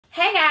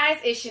Hey guys,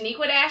 it's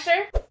Shaniqua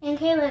Dasher and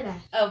Kayla Dasher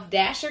of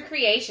Dasher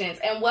Creations,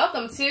 and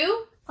welcome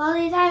to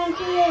Quality Time and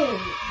Creative.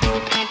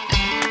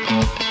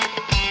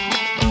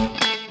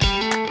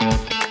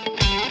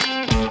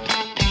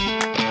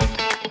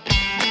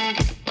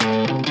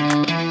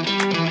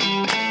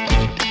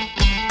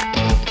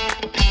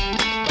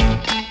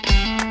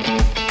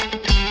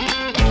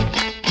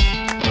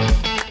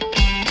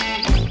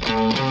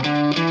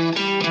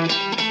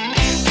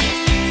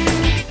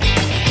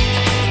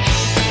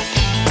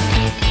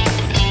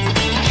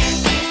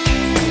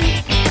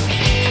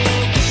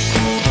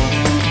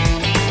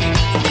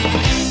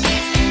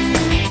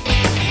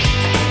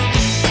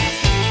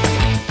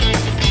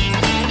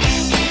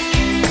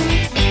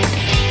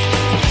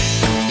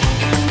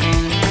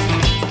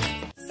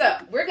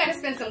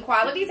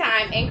 quality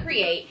time and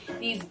create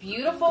these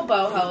beautiful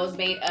bohos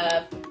made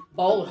of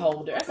bowl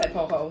holders. I said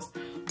bohos.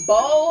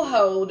 Bowl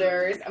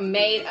holders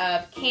made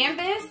of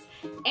canvas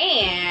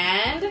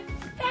and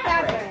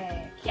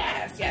fabric.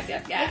 Yes.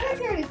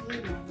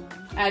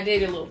 I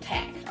did a little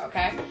tack,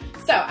 okay?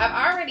 So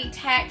I've already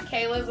tacked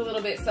Kayla's a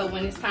little bit, so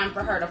when it's time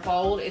for her to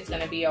fold, it's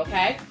gonna be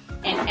okay.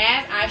 And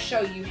as I show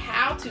you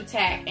how to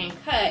tack and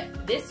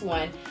cut this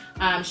one,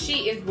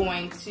 she is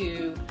going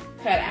to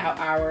cut out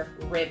our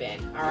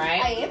ribbon, all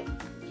right? I am?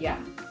 Yeah.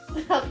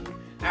 All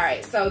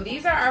right, so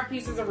these are our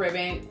pieces of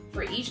ribbon.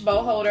 For each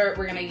bow holder,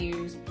 we're gonna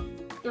use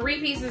 3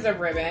 pieces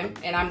of ribbon,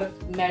 and I'm gonna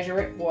measure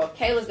it. Well,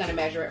 Kayla's gonna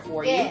measure it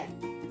for you. Yeah,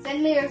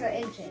 centimeters or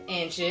inches?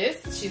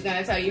 Inches. She's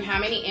gonna tell you how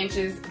many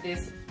inches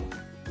this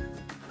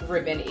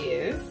ribbon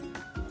is.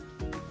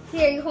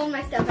 Here, you hold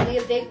my stuff. I need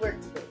a big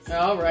workspace.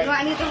 All right. No,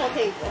 I need the whole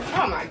table.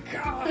 Oh my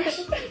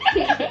gosh.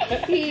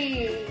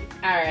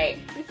 All right.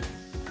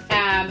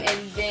 And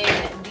then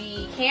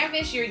the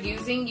canvas you're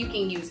using, you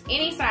can use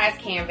any size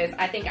canvas.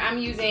 I think I'm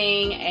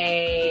using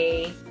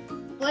a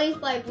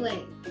blank by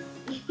blank.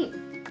 All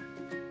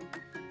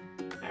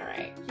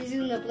right. She's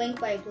using a blank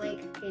by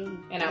blank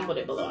canvas. And I'll put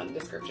it below in the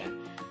description.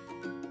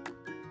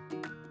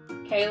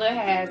 Kayla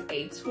has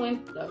a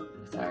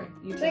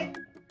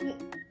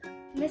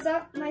Miss,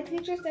 my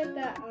teacher said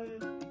that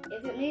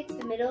if it meets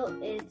the middle,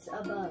 it's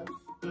above.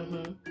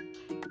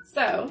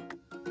 So,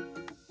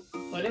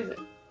 what is it?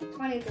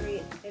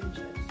 23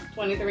 inches.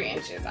 23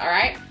 inches, all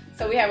right?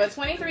 So we have a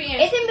 23 inch.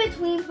 It's in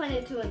between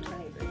 22 and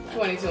 23.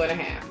 22 and a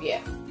half,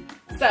 yes.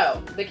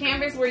 So the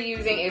canvas we're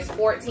using is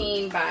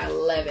 14 by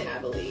 11, I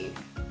believe.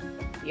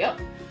 Yep.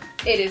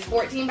 It is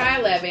 14 by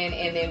 11,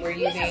 and then we're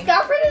using... Mrs.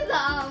 got rid of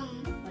the,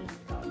 what's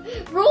it called?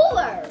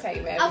 Ruler.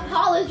 Tape measure.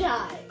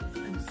 Apologize.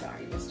 I'm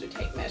sorry, Mr.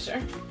 Tape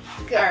Measure.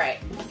 Good. All right,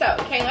 so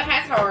Kayla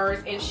has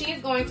hers, and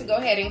she's going to go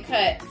ahead and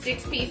cut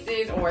 6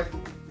 pieces or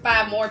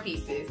 5 more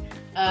pieces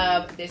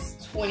of this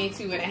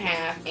 22 and a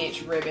half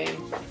inch ribbon.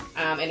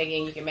 And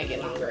again, you can make it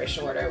longer or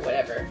shorter,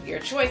 whatever your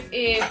choice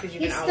is, because you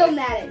can always still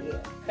mad at you.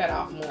 Cut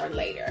off more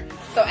later.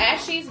 So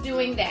as she's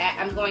doing that,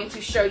 I'm going to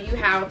show you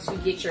how to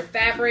get your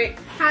fabric.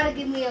 How to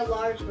give me a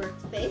large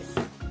workspace.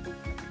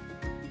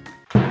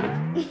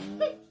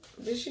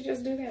 Did she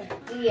just do that?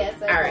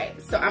 Yes. All right,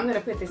 so I'm gonna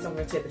put this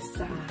over to the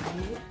side.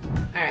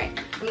 All right,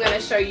 I'm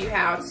gonna show you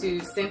how to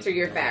center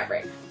your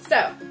fabric.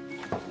 So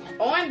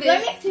on this,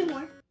 let me make 2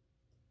 more.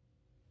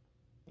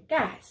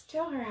 Guys,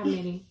 tell her how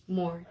many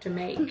more to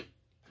make.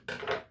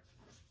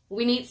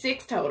 We need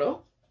 6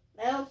 total.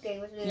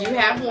 Okay. You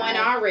have 1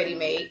 already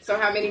made, so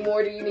how many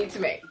more do you need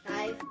to make?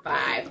 5.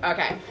 5,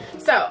 okay.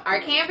 So our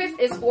canvas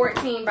is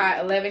 14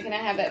 by 11. Can I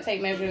have that tape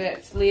measure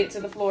that slid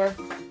to the floor?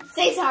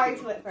 Say sorry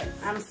to it first.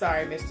 I'm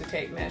sorry, Mr.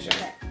 Tape Measure.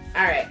 Okay.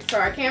 All right, so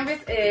our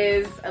canvas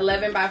is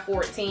 11 by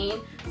 14.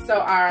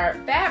 So our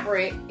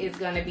fabric is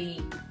gonna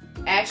be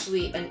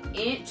actually 1.5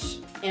 inches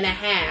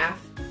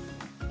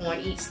on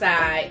each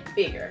side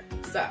bigger.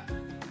 So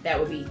that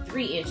would be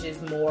 3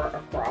 inches more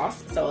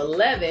across. So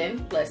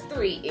 11 plus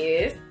 3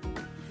 is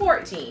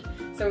 14.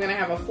 So we're gonna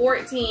have a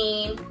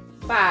 14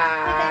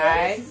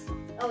 by,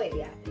 oh wait,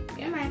 yeah.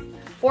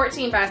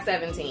 14 by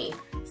 17.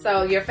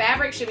 So your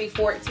fabric should be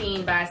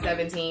 14 by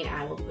 17.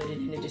 I will put it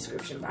in the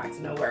description box,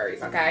 no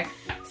worries, okay?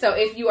 So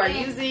if you are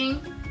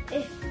using...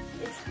 It's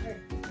hard.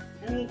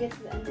 I'm gonna get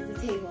to the end of the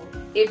table.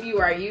 If you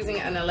are using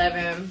an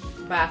 11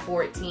 by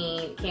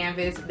 14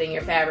 canvas, then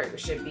your fabric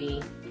should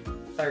be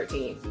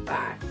 13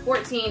 by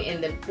 14.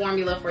 And the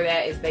formula for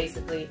that is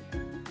basically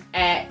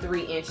add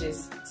 3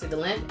 inches to the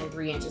length and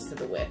 3 inches to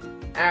the width.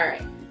 All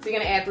right, so you're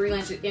gonna add 3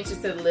 inches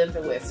to the length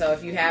and width. So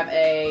if you have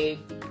a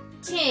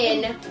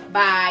 10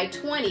 by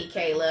 20,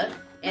 Kayla,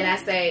 and I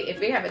say,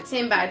 if you have a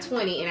 10 by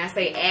 20 and I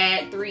say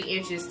add 3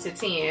 inches to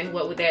 10,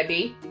 what would that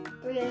be?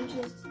 3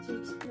 inches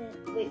to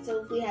 10. Wait,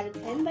 so if we have a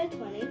 10 by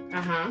 20.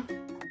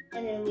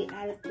 And then we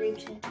added 3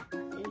 inches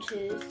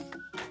to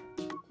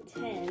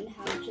 10,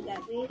 how much would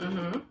that be?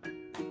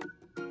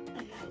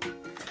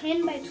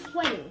 10 by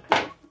 20.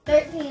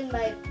 13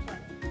 by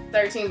 20.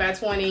 13 by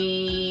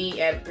 20,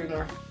 add 3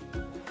 more.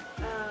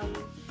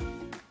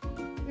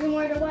 3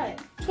 more to what?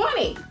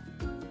 20.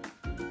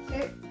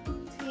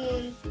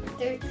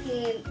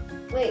 13,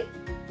 wait.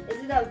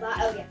 Is it a lot?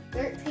 Oh yeah,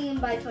 13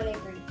 by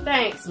 23.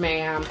 Thanks,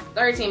 ma'am.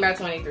 13 by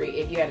 23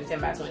 if you had a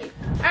 10 by 20. All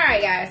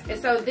right, guys. And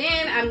so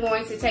then I'm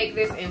going to take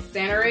this and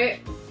center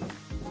it.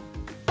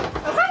 Oh,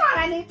 come on.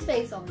 I need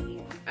space over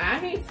here. I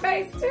need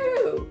space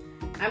too.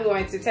 I'm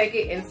going to take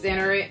it and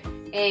center it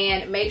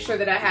and make sure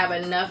that I have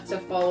enough to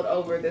fold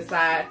over the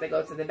sides that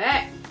go to the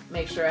back.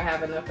 Make sure I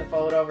have enough to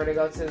fold over to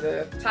go to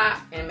the top,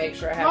 and make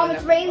sure I have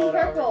enough to fold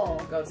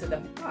over to go to the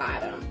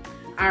bottom.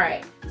 All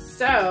right.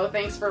 So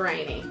thanks for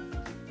raining.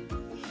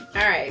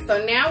 All right,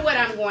 so now what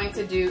I'm going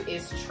to do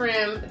is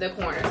trim the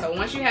corner. So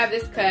once you have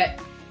this cut,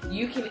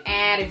 you can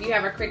add, if you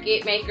have a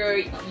Cricut maker,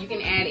 you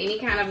can add any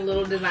kind of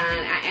little design.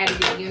 I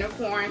added a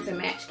unicorn to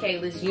match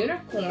Kayla's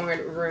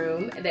unicorn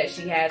room that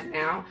she has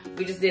now.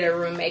 We just did a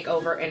room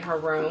makeover in her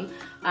room.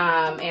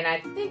 And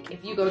I think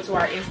if you go to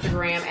our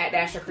Instagram at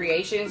Dasher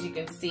Creations, you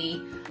can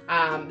see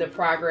the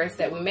progress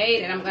that we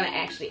made. And I'm gonna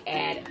actually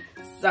add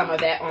some of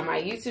that on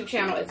my YouTube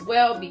channel as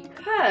well,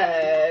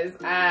 because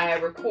I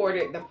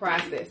recorded the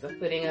process of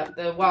putting up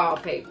the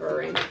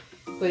wallpaper and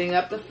putting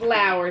up the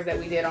flowers that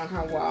we did on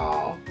her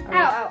wall. Ow,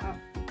 ow, ow.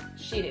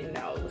 She didn't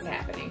know it was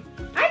happening.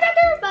 I thought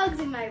there were bugs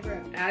in my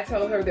room. I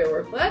told her there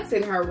were bugs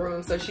in her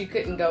room, so she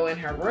couldn't go in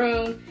her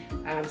room.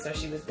 So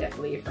she was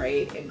definitely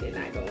afraid and did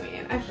not go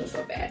in. I feel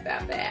so bad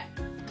about that.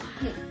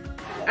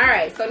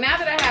 Alright, so now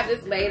that I have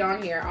this laid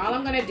on here, all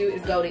I'm going to do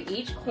is go to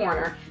each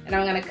corner, and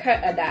I'm going to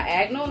cut a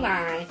diagonal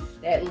line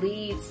that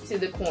leads to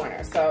the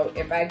corner. So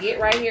if I get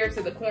right here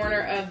to the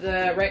corner of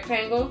the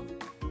rectangle,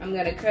 I'm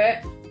going to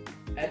cut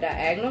a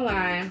diagonal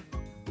line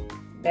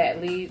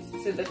that leads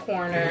to the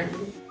corner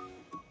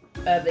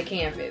of the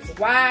canvas.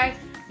 Why?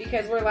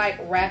 Because we're like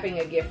wrapping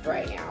a gift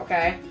right now,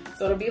 okay?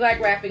 So it'll be like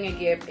wrapping a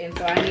gift, and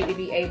so I need to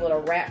be able to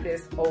wrap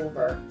this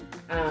over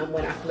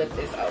when I flip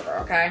this over,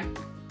 okay?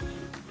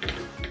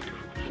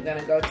 I'm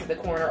gonna go to the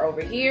corner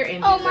over here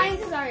and do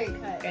mine's is already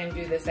cut. And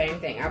do the same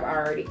thing. I've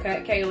already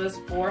cut Kayla's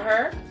for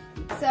her.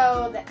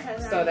 So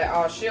that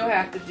all she'll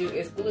have to do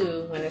is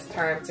glue when it's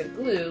time to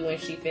glue when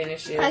she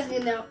finishes. Because you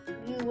know,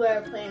 you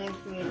were planning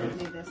for me to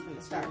do this from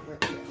the start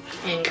with you.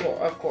 And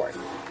of course.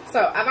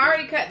 So I've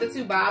already cut the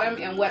two bottom,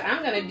 and what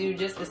I'm gonna do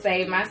just to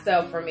save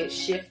myself from it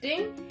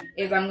shifting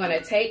is I'm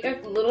gonna take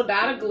a little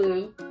dot of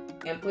glue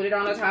and put it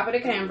on the top of the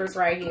canvas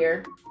right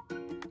here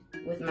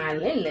with my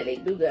Lily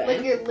glue gun.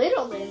 With your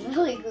little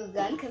Lily glue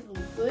gun, because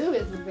glue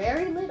is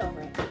very little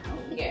right now.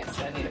 Yes,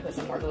 I need to put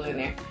some more glue in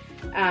there.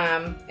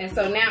 And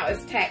so now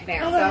it's tacked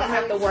down, so I don't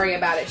have to worry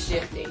about it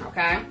shifting,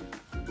 okay?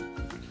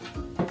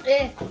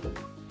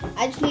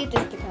 I just need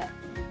this to cut.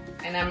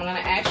 And I'm going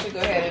to actually go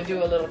ahead and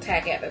do a little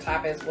tack at the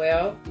top as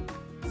well,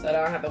 so I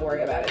don't have to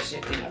worry about it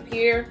shifting up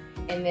here.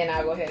 And then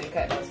I'll go ahead and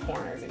cut those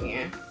corners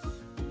again.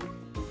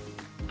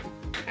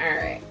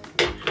 Alright,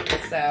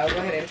 so go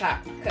ahead and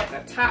cut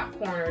the top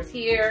corners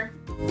here,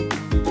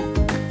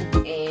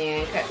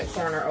 and cut the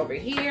corner over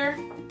here.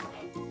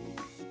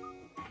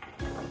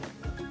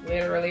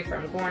 Literally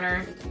from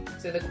corner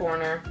to the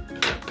corner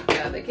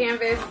of the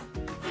canvas,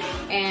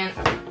 and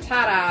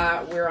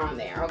ta-da, we're on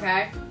there,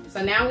 okay?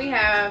 So now we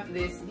have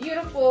this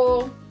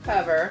beautiful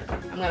cover.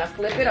 I'm gonna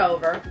flip it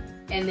over,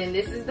 and then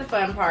this is the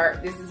fun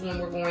part. This is when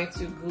we're going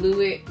to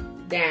glue it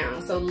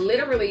down. So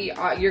literally,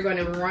 you're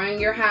gonna run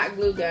your hot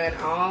glue gun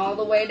all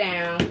the way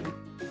down,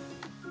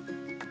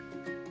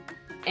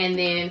 and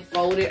then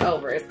fold it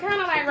over. It's kind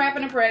of like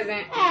wrapping a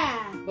present,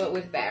 but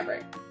with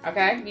fabric,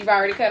 okay? You've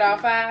already cut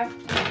off 5?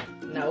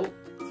 Nope.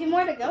 2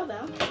 more to go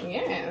though.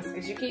 Yes,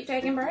 because you keep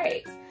taking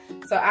breaks.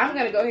 So I'm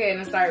going to go ahead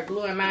and start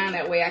gluing mine.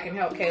 That way I can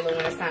help Kayla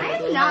when it's time to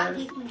glue I'm not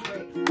taking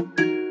breaks.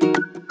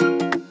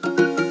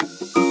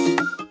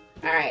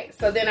 Alright,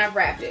 so then I've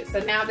wrapped it.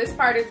 So now this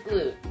part is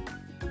glued.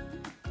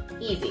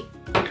 Easy.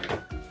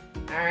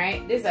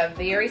 Alright, this is a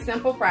very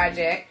simple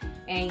project,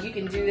 and you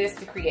can do this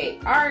to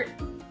create art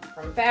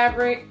from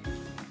fabric.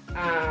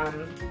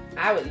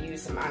 I would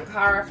use some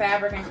Ankara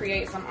fabric and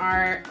create some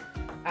art.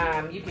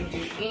 You can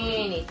do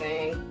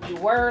anything, do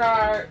word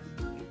art.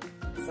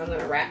 So I'm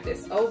gonna wrap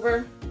this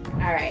over.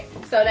 All right,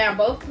 so now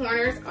both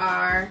corners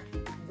are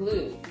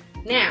glued.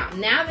 Now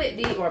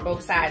that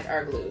both sides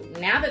are glued.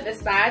 Now that the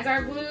sides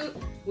are glued,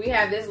 we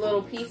have this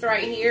little piece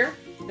right here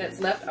that's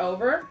left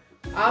over.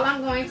 All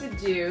I'm going to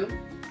do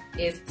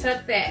is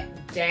tuck that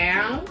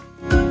down.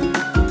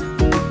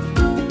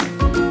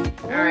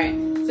 All right,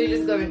 so you're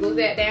just gonna glue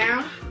that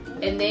down,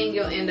 and then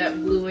you'll end up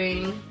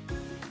gluing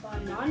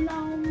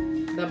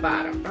the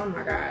bottom. Oh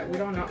my God, we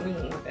don't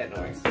want that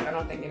noise. I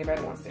don't think anybody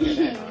wants to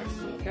hear that noise.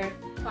 Okay?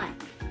 Fine.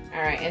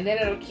 All right, and then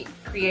it'll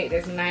create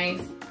this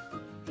nice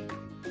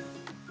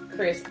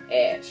crisp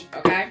edge.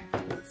 Okay?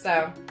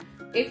 So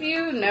if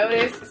you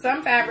notice,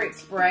 some fabrics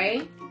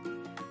spray,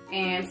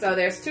 and so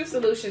there's 2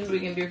 solutions we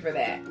can do for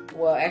that.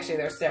 Well, actually,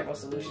 there's several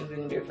solutions we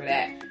can do for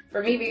that.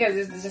 For me, because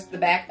this is just the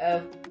back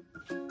of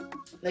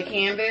the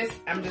canvas,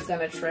 I'm just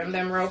gonna trim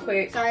them real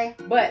quick. Sorry.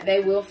 But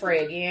they will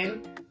fray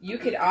again. You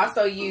could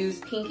also use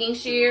pinking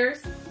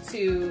shears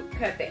to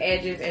cut the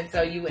edges, and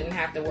so you wouldn't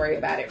have to worry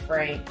about it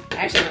fraying.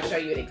 Actually, I'm going to show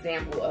you an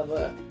example of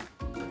a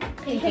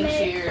pinking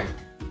shear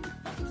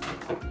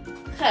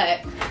cut.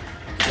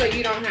 so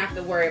you don't have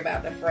to worry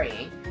about the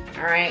fraying.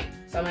 All right,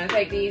 so I'm gonna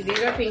take these. These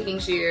are pinking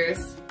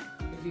shears.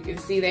 If you can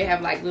see, they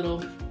have like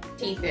little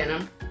teeth in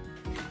them.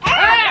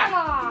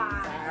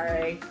 Ah!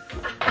 Sorry.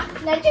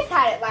 I just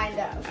had it lined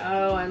up.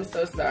 Oh, I'm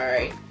so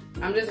sorry.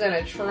 I'm just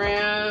gonna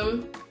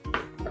trim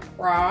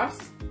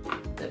across.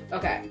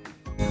 Okay.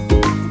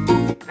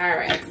 All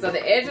right, so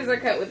the edges are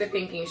cut with the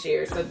pinking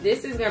shears. So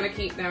this is gonna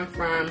keep them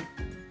from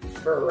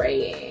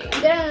fraying.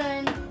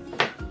 Done.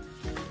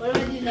 What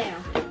do I do now?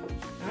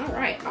 All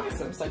right,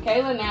 awesome. So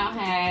Kayla now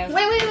has...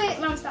 Wait,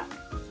 Mom, stop.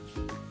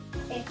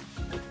 Okay.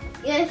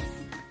 Yes.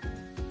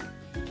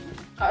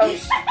 Oh,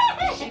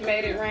 she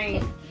made it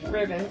rain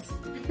ribbons.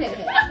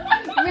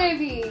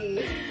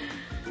 Maybe.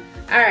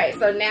 All right,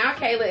 so now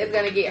Kayla is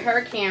gonna get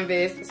her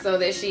canvas so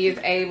that she is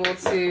able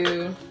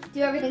to do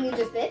everything you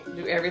just did?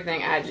 Do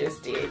everything I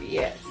just did,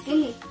 yes.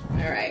 Mm-hmm.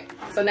 All right,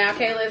 so now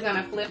Kayla is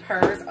gonna flip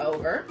hers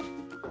over.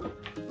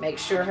 Make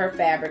sure her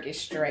fabric is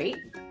straight.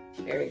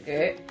 Very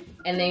good.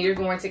 And then you're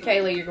going to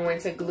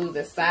glue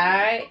the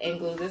side and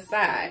glue the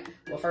side.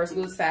 Well, first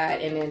glue the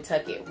side and then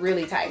tuck it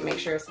really tight. Make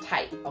sure it's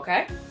tight,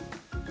 okay?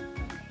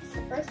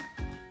 So first,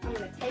 I'm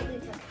gonna tightly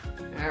tuck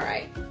it. All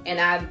right, and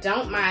I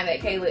don't mind that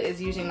Kayla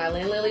is using my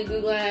Lily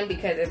glue gun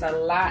because it's a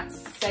lot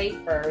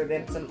safer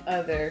than some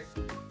other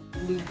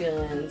glue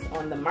guns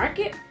on the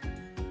market,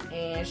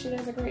 and she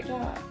does a great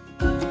job.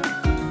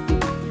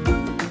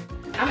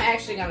 I'm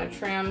actually gonna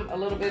trim a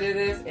little bit of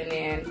this, and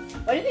then...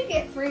 What if you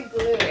get free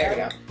glue? There we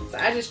go. So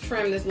I just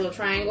trimmed this little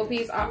triangle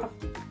piece off.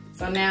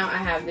 So now I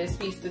have this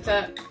piece to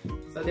tuck.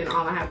 So then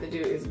all I have to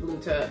do is glue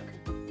tuck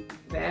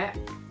that,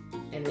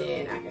 and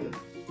then I can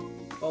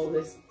fold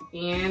this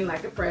in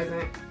like a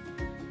present,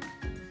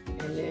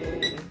 and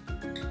then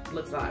it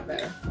looks a lot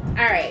better. All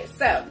right,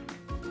 so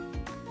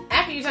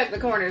after you tuck the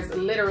corners,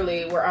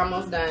 literally we're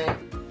almost done.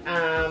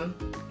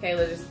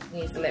 Kayla just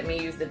needs to let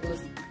me use the glue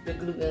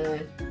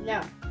gun.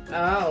 No.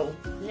 Oh.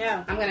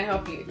 No. I'm gonna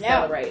help you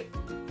accelerate.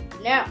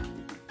 No.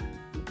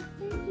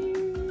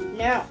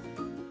 No.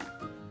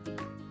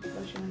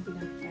 Don't you want to be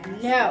done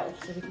fast? No.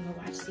 So we can go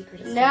watch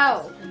Secret of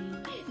No.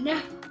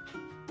 No.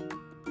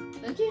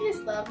 Don't you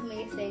just love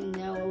me saying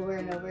no over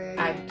and over again?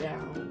 I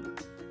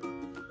don't.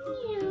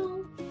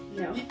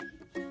 No.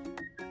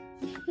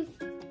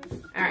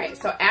 All right,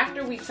 so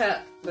after we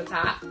tuck the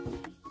top,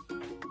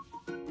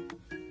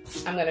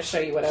 I'm gonna show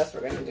you what else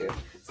we're gonna do.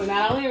 So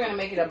not only are we gonna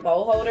make it a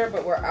bowl holder,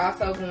 but we're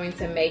also going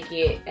to make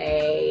it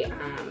a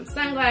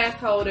sunglass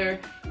holder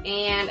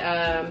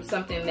and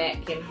something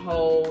that can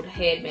hold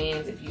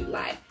headbands if you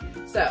like.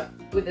 So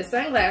with the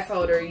sunglass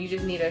holder, you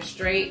just need a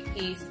straight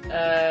piece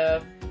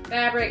of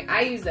fabric.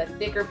 I use a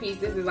thicker piece.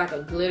 This is like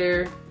a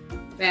glitter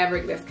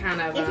fabric that's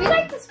kind of... If you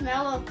like the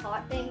smell of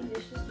hot things,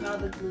 you should smell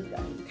the glue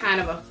gun.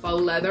 Kind of a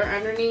faux leather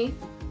underneath.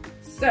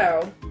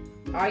 So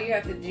all you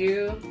have to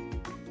do,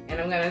 and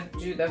I'm gonna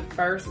do the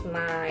first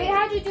line. Hey,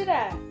 how'd you do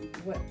that?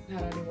 What? How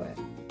do I do what?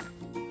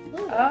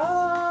 Ooh.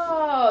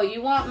 Oh,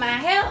 you want my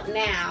help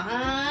now,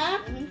 huh?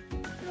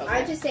 Mm-hmm. Okay.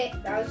 I just say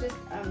that was just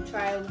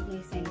trial with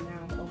me saying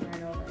no over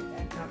and over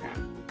again. Okay.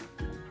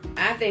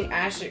 I think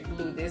I should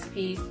glue this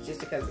piece just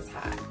because it's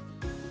hot.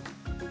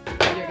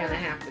 You're gonna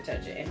have to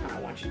touch it, and I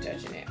don't want you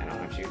touching it. I don't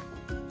want you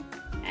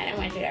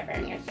to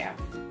burn yourself.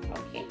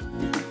 Okay.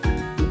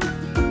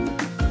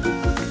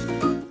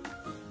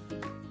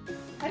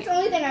 That's the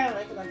only thing I don't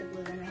like about the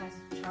glue gun. It has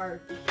to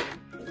charge.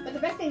 But the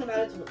best thing about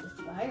it is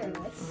it's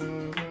wireless.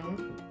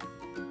 Mm-hmm.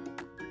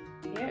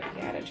 Yep,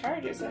 you gotta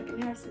charge it so I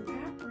can have some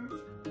power.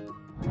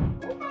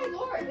 Oh my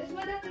lord, this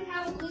one doesn't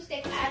have a glue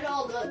stick at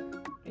all.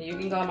 Look. You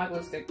can go in my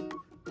glue stick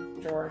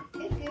drawer.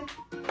 Thank you.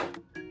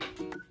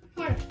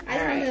 Come on, I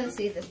just wanted to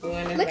see this.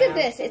 Look at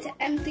this, it's an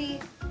empty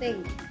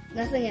thing.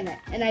 Nothing in it.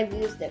 And I've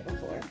used it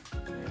before.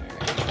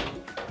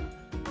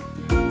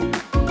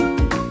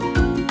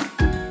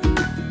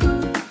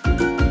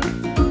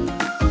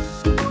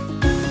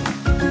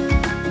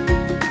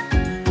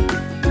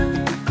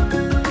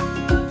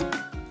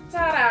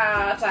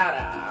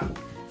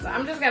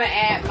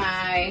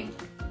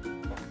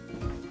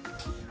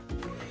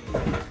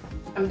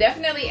 I'm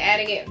definitely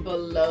adding it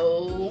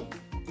below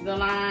the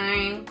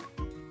line.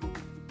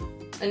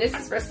 And this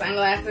is for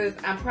sunglasses.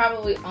 I'm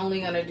probably only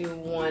gonna do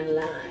one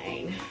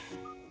line.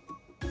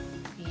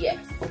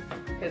 Yes,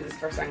 because it's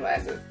for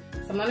sunglasses.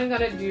 So I'm only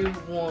gonna do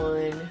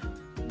one.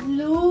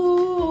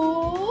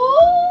 No.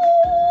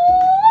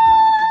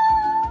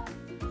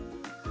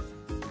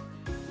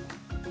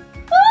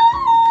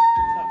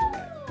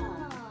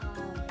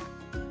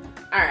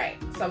 Alright,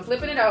 so I'm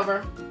flipping it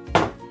over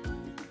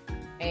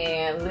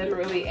and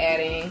literally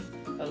adding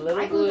a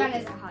little glue gun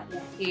isn't hot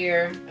yet.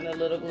 Here and a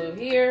little glue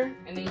here,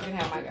 and then you can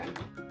have my gun.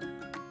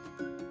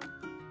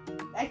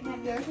 I can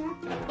have yours now?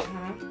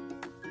 Uh-huh.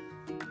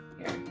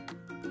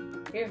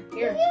 Here.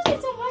 You used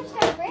it so much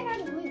that I ran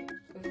out of glue.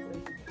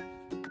 Quickly.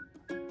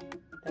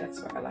 That's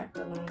why I like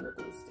the longer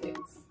glue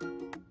sticks.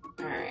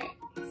 Alright,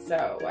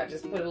 so I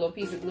just put a little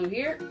piece of glue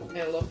here and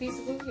a little piece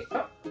of glue here.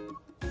 Oh.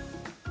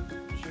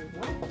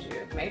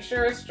 Make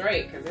sure it's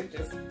straight, because it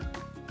just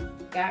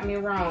got me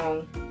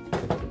wrong.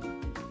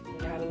 You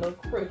gotta little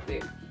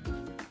crooked.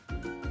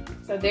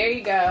 So there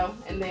you go.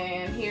 And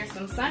then here's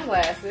some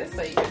sunglasses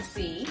so you can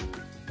see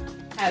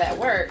how that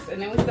works.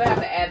 And then we still have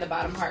to add the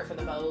bottom part for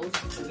the bows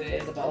because it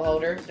is a bow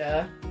holder,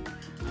 duh.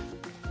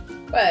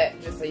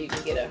 But just so you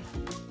can get a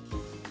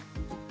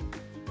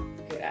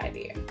good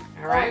idea.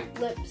 All right.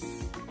 Lips.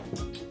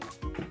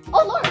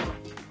 Oh Lord.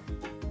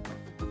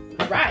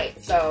 Right.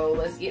 So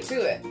let's get to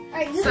it. All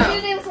right. Just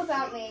do this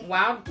without me.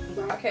 While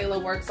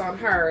Kayla works on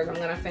hers, I'm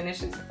gonna finish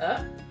this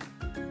up.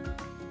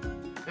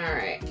 All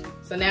right.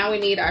 So now we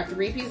need our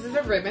 3 pieces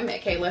of ribbon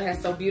that Kayla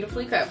has so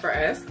beautifully cut for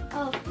us.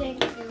 Oh,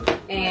 thank you.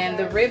 And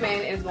the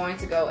ribbon is going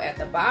to go at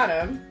the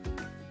bottom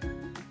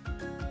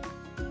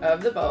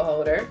of the bow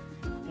holder.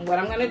 And what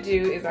I'm going to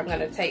do is I'm going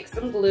to take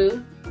some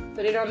glue,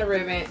 put it on the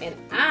ribbon,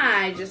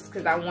 and just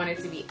because I want it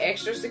to be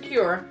extra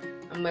secure,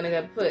 I'm going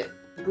to put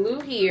glue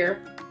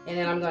here, and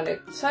then I'm going to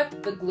tuck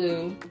the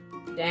glue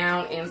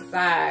down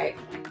inside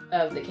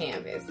of the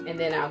canvas. And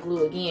then I'll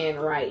glue again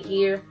right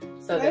here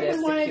so that it's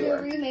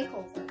secure.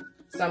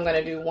 So I'm going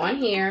to do one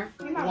here,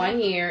 one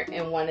here,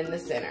 and one in the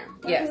center.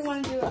 Yes. What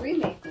if we want to do a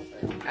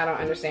remakeover? I don't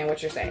understand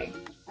what you're saying.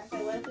 I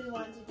said, what if we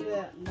wanted to do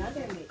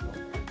another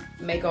makeover?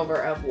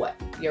 Makeover of what?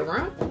 Your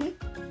room?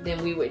 Mm-hmm.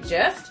 Then we would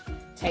just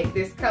take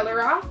this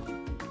color off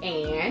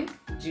and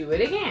do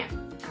it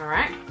again. All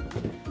right?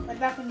 What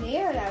about the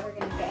mirror that we're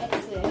going to get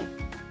to?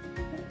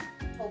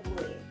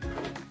 Hopefully.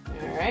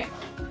 All right.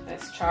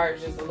 Let's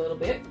charge this a little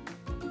bit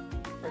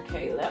for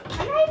Caleb.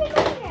 I'm not even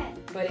looking at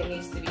it. But it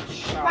needs to be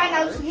charged. Right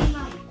now, just hang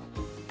on.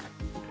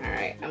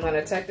 Alright, I'm going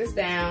to tuck this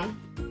down.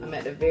 I'm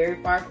at the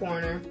very far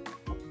corner.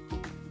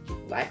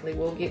 Likely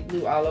will get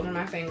glue all over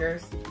my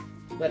fingers,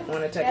 but I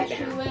want to tuck it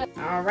down.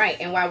 Alright,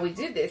 and while we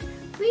do this,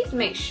 please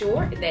make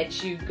sure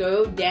that you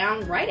go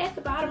down right at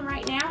the bottom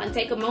right now and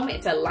take a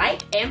moment to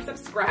like and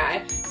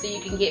subscribe so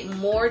you can get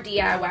more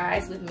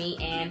DIYs with me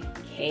and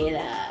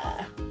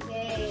Kayla.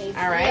 Yay.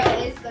 Alright, yeah,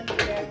 it's gonna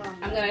be very long.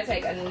 I'm going to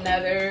take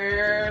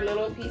another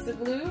little piece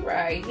of glue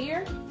right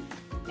here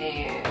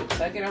and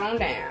tuck it on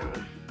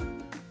down.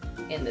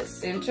 In the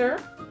center.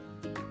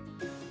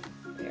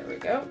 There we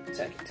go.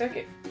 Tuck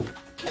it.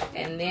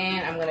 And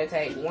then I'm going to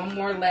take one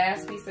more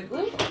last piece of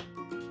glue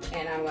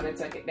and I'm going to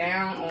tuck it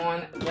down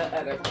on the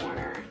other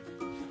corner.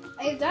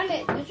 I've done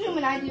it. Usually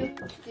when I do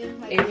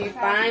my if you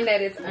find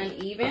that it's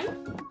uneven,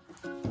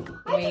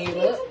 when you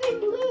look, some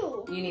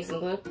glue. You need some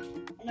glue?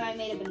 No, I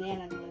made a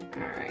banana glue.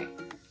 Alright.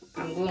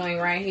 I'm gluing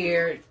right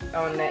here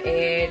on the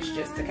edge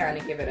just to kind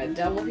of give it a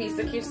double piece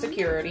of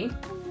security.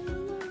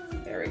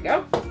 There we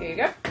go. Here you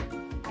go.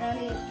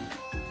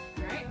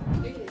 Alright,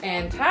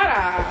 and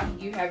ta-da!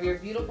 You have your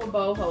beautiful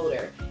bow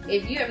holder.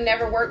 If you have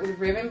never worked with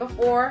ribbon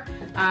before,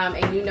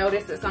 and you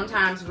notice that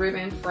sometimes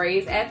ribbon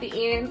frays at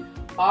the end,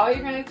 all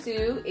you're going to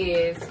do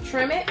is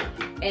trim it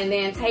and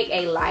then take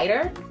a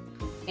lighter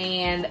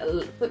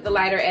and put the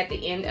lighter at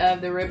the end of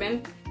the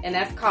ribbon, and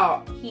that's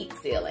called heat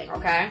sealing,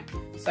 okay?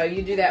 So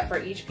you do that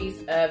for each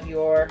piece of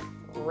your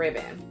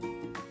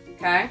ribbon,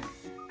 okay?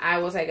 I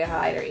will take a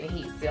lighter and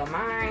heat seal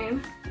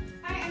mine.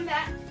 I am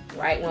back.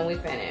 Right when we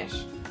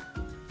finish.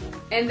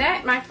 And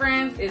that, my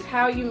friends, is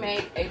how you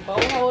make a bow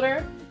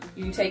holder.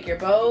 You take your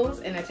bows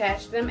and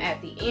attach them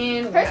at the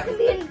end. First can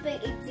be an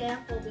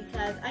example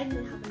because I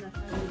didn't have enough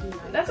time to do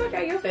that. That's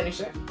okay, you'll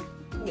finish it.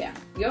 Yeah,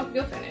 you'll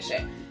finish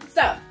it.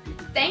 So,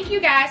 thank you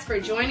guys for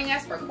joining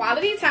us for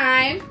Quality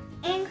Time.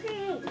 And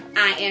Create.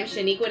 I am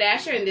Shaniqua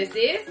Dasher and this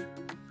is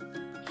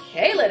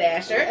Kayla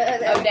Dasher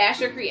of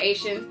Dasher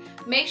Creations.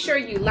 Make sure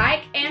you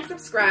like and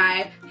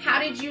subscribe. How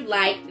did you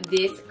like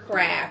this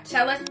craft?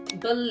 Tell us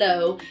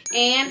below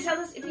and tell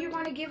us if you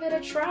want to give it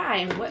a try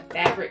and what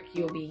fabric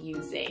you'll be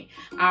using.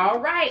 All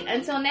right,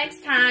 until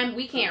next time,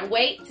 we can't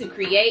wait to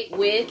create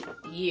with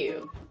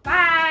you.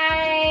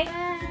 Bye.